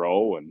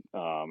grow. And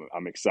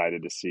I'm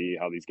excited to see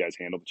how these guys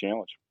handle the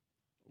challenge.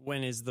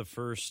 When is the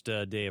first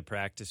day of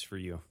practice for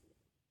you?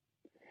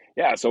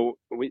 Yeah, so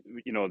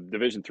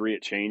Division III,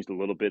 it changed a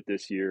little bit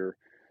this year,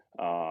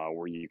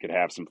 where you could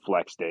have some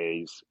flex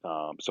days.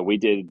 So we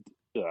did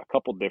a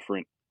couple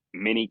different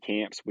mini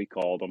camps, we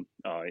called them,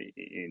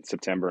 in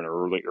September and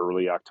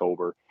early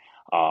October,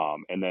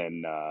 and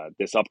then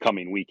this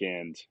upcoming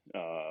weekend,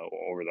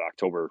 over the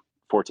October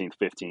 14th,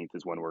 15th,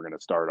 is when we're going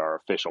to start our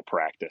official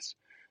practice.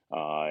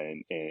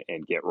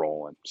 And get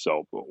rolling.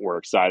 So we're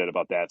excited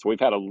about that. So we've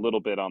had a little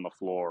bit on the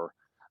floor,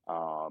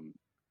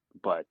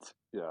 but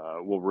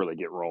we'll really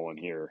get rolling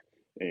here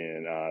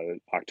in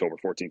October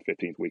 14th,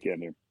 15th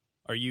weekend here.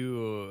 Are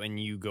you, and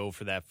you go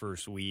for that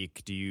first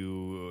week, do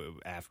you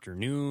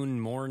afternoon,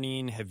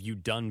 morning? Have you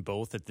done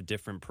both at the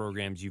different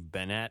programs you've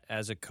been at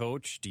as a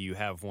coach? Do you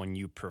have one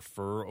you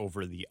prefer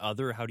over the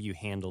other? How do you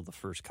handle the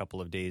first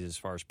couple of days as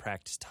far as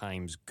practice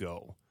times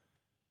go?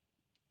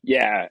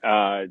 Yeah,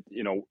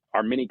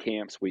 our mini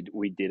camps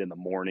we did in the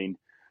morning,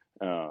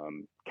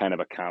 kind of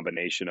a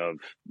combination of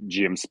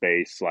gym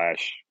space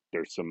 /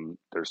 there's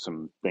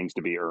some things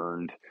to be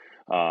earned.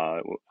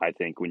 I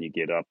think when you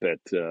get up at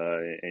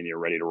and you're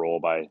ready to roll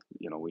by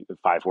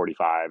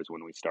 5:45 is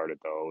when we started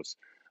those.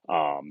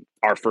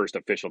 Our first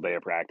official day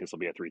of practice will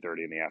be at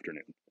 3:30 in the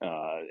afternoon,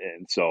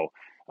 and so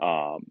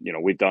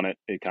we've done it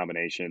a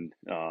combination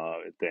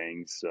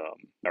things.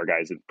 Our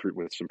guys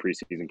with some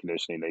preseason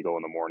conditioning, they go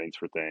in the mornings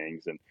for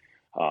things and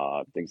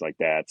things like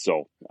that.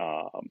 So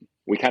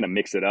we kind of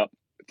mix it up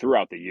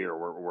throughout the year.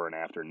 We're an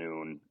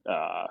afternoon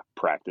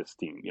practice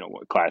team.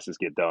 Classes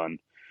get done.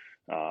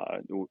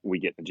 We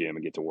get in the gym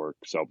and get to work.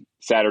 So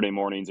Saturday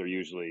mornings are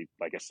usually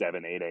like a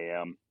 7-8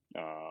 a.m.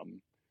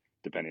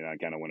 Depending on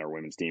kind of when our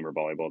women's team or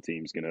volleyball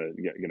team is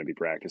gonna be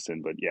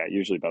practicing. But yeah,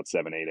 usually about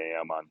 7-8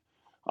 a.m.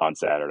 on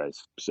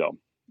Saturdays. So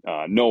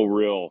no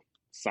real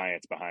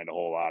science behind a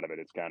whole lot of it.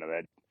 It's kind of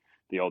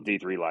the old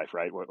D3 life,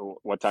 right?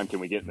 What time can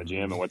we get in the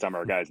gym and what time are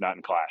our guys not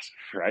in class,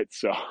 right?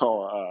 So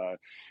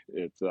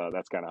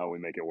that's kind of how we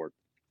make it work.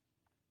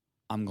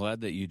 I'm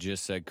glad that you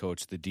just said,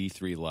 Coach, the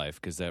D3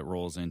 life, because that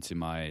rolls into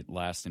my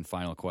last and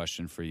final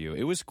question for you.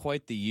 It was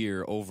quite the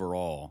year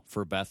overall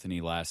for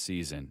Bethany last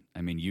season. I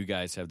mean, you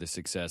guys have the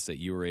success that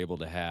you were able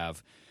to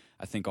have,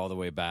 I think, all the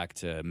way back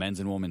to men's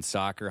and women's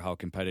soccer, how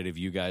competitive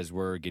you guys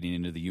were getting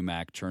into the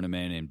UMAC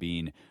tournament and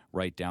being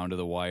right down to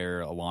the wire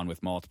along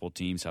with multiple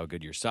teams, how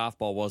good your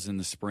softball was in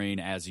the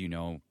spring. As you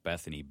know,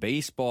 Bethany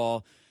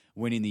baseball,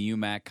 winning the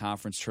UMAC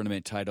conference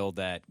tournament title,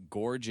 that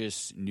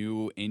gorgeous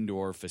new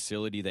indoor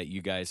facility that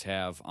you guys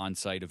have on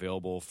site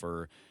available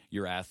for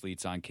your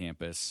athletes on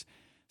campus.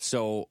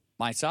 So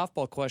my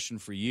softball question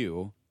for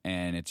you,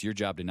 and it's your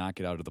job to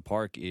knock it out of the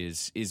park,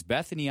 is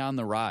Bethany on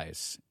the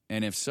rise?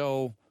 And if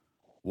so,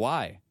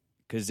 why?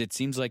 Because it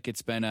seems like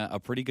it's been a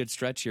pretty good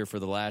stretch here for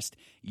the last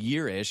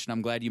year-ish, and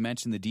I'm glad you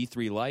mentioned the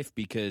D3 life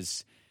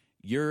because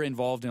you're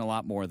involved in a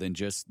lot more than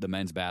just the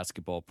men's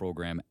basketball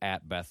program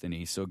at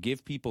Bethany. So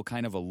give people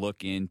kind of a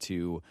look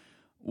into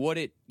what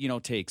it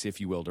takes,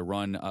 if you will, to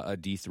run a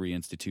D3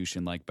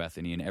 institution like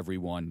Bethany and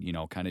everyone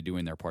kind of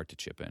doing their part to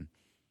chip in.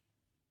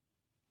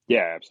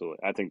 Yeah,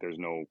 absolutely. I think there's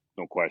no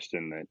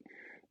question that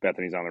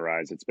Bethany's on the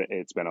rise.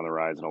 It's been on the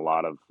rise in a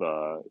lot of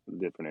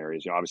different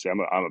areas. Obviously,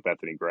 I'm a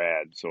Bethany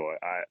grad, so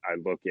I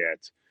look at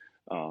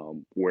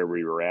where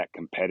we were at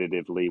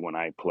competitively when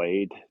I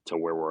played to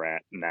where we're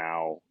at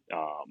now.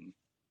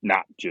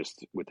 Not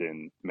just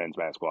within men's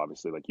basketball,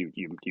 obviously, like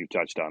you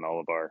touched on all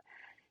of our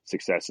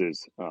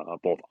successes,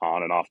 both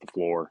on and off the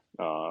floor,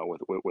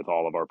 with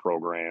all of our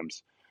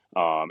programs.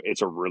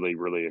 It's a really,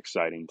 really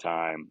exciting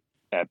time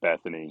at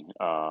Bethany.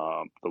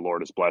 The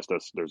Lord has blessed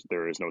us.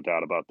 There is no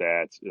doubt about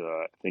that.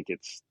 I think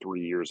it's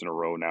 3 years in a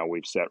row now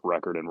we've set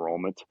record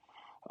enrollment.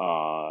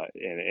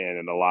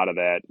 And a lot of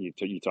that,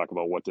 you talk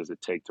about what does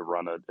it take to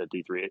run a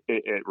D3.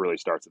 It really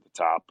starts at the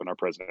top. And our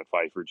president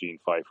Gene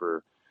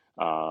Pfeiffer,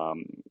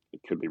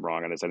 could be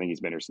wrong on this. I think he's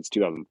been here since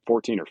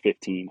 2014 or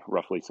 15,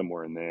 roughly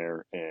somewhere in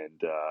there.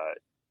 And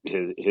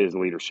his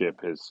leadership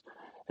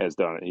has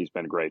done it. He's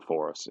been great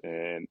for us,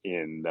 and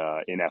in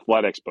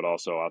athletics, but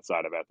also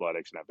outside of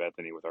athletics and at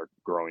Bethany with our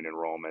growing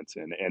enrollments,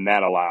 and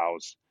that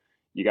allows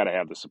you got to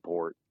have the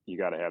support, you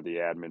got to have the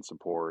admin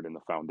support and the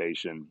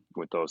foundation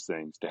with those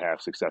things to have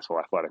successful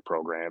athletic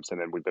programs.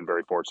 And then we've been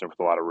very fortunate with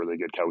a lot of really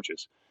good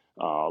coaches,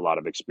 a lot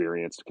of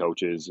experienced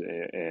coaches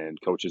and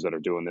coaches that are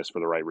doing this for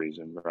the right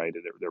reason, right?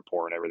 They're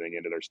pouring everything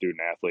into their student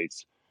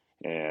athletes.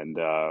 And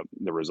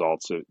the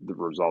results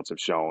have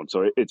shown.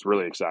 So it's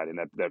really exciting.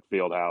 That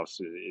field house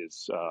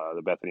is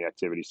the Bethany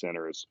Activity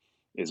Center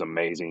is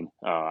amazing.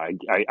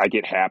 I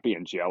get happy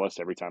and jealous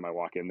every time I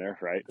walk in there.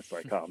 Right? It's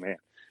like, oh man,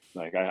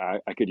 like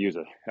I could use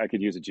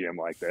a gym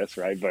like this,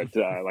 right? But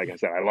like I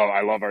said,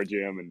 I love our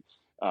gym, and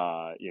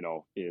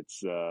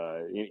it's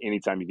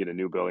anytime you get a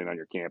new building on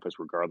your campus,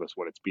 regardless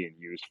what it's being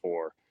used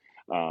for.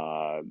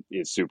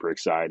 is super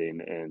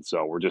exciting. And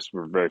so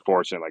we're very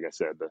fortunate. Like I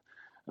said,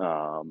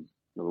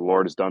 the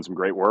Lord has done some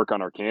great work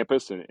on our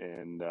campus,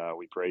 and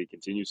we pray He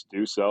continues to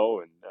do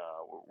so. And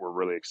we're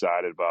really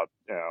excited about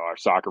our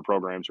soccer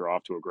programs are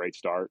off to a great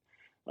start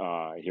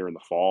here in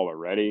the fall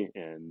already,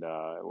 and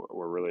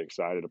we're really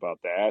excited about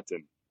that.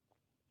 And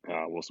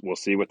we'll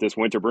see what this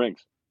winter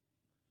brings.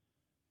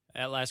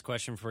 That last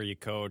question for you,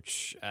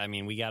 Coach. I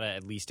mean, we got to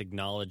at least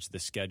acknowledge the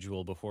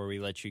schedule before we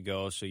let you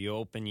go. So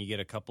you get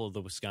a couple of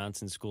the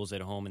Wisconsin schools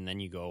at home, and then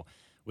you go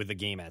with a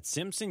game at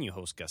Simpson. You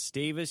host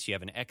Gustavus. You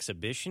have an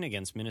exhibition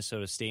against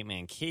Minnesota State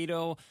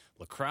Mankato.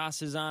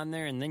 Lacrosse is on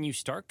there. And then you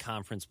start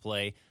conference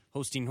play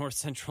hosting North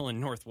Central and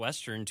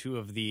Northwestern, two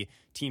of the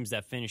teams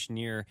that finished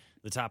near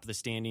the top of the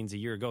standings a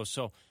year ago.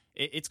 So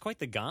it's quite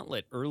the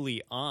gauntlet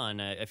early on.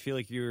 I feel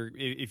like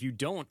if you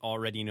don't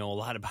already know a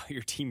lot about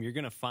your team, you're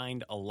going to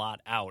find a lot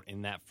out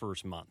in that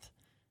first month.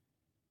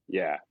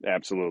 Yeah,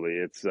 absolutely.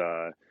 It's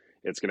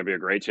going to be a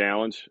great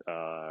challenge.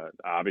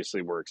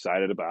 Obviously, we're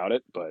excited about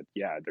it, but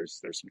yeah,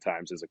 there's some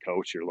times as a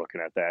coach you're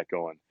looking at that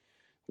going,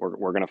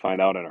 we're going to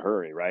find out in a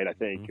hurry, right? I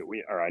think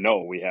I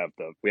know we have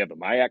the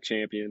MIAC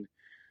champion,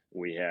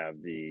 we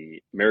have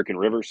the American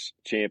Rivers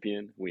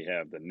champion, we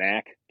have the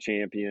NAC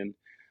champion.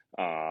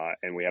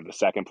 And we have the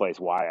second place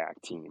WIAC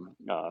team.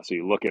 So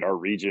you look at our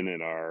region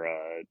and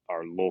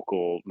our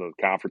local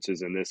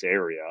conferences in this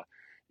area,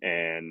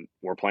 and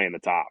we're playing the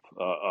top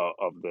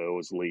of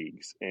those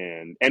leagues,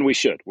 and we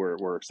should.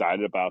 We're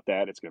excited about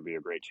that. It's going to be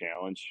a great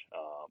challenge.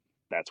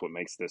 That's what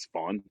makes this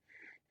fun.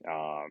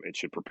 It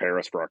should prepare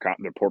us for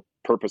the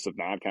purpose of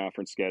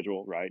non-conference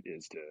schedule, right?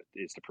 Is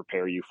to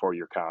prepare you for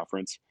your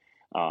conference.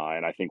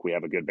 And I think we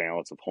have a good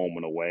balance of home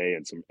and away,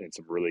 and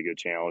some really good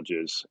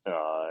challenges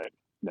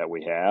that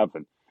we have.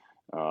 And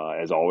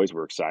as always,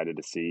 we're excited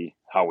to see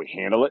how we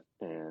handle it.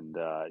 And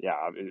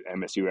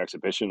MSU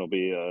exhibition will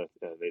be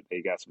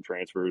they got some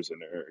transfers,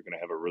 and they're going to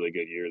have a really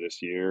good year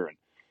this year. And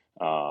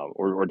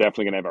we're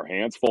definitely going to have our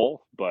hands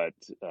full, but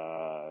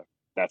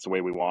that's the way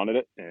we wanted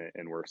it,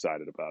 and we're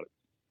excited about it.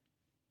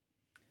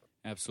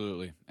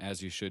 Absolutely,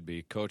 as you should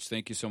be. Coach,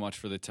 thank you so much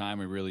for the time.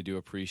 We really do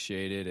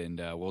appreciate it, and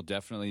we'll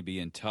definitely be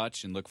in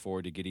touch and look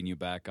forward to getting you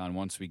back on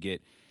once we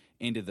get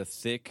into the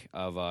thick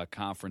of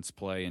conference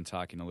play and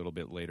talking a little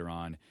bit later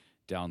on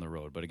down the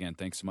road. But again,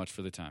 thanks so much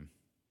for the time.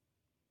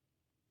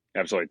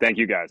 Absolutely. Thank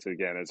you guys.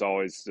 Again, as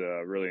always,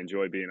 really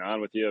enjoy being on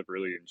with you.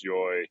 Really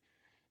enjoy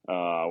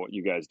what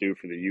you guys do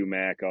for the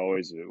UMAC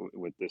always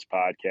with this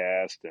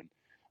podcast, and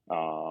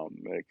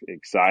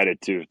excited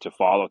to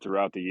follow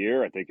throughout the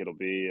year. I think it'll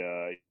be,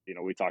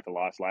 we talked a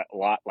lot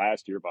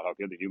last year about how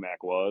good the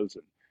UMAC was,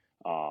 and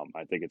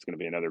I think it's going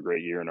to be another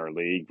great year in our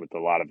league with a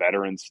lot of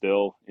veterans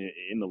still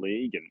in the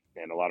league,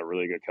 and a lot of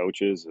really good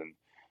coaches, and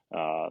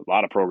a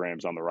lot of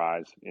programs on the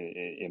rise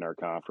in our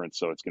conference.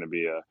 So it's going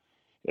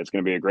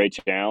to be a great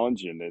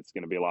challenge, and it's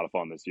going to be a lot of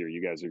fun this year.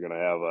 You guys are going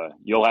to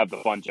you'll have the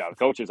fun job.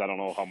 Coaches, I don't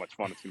know how much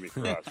fun it's going to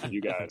be for us. But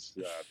you guys,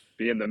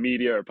 being the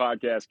media or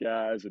podcast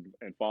guys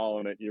and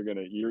following it,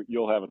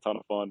 you'll have a ton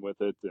of fun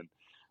with it. And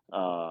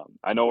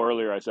I know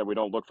earlier I said we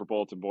don't look for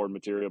bulletin board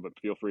material, but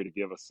feel free to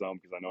give us some,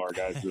 because I know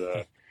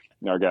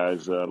our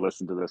guys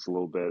listen to this a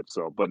little bit.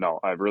 So, but no,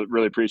 I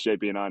really appreciate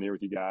being on here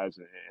with you guys,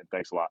 and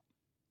thanks a lot.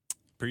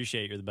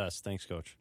 Appreciate it. You're the best. Thanks, Coach.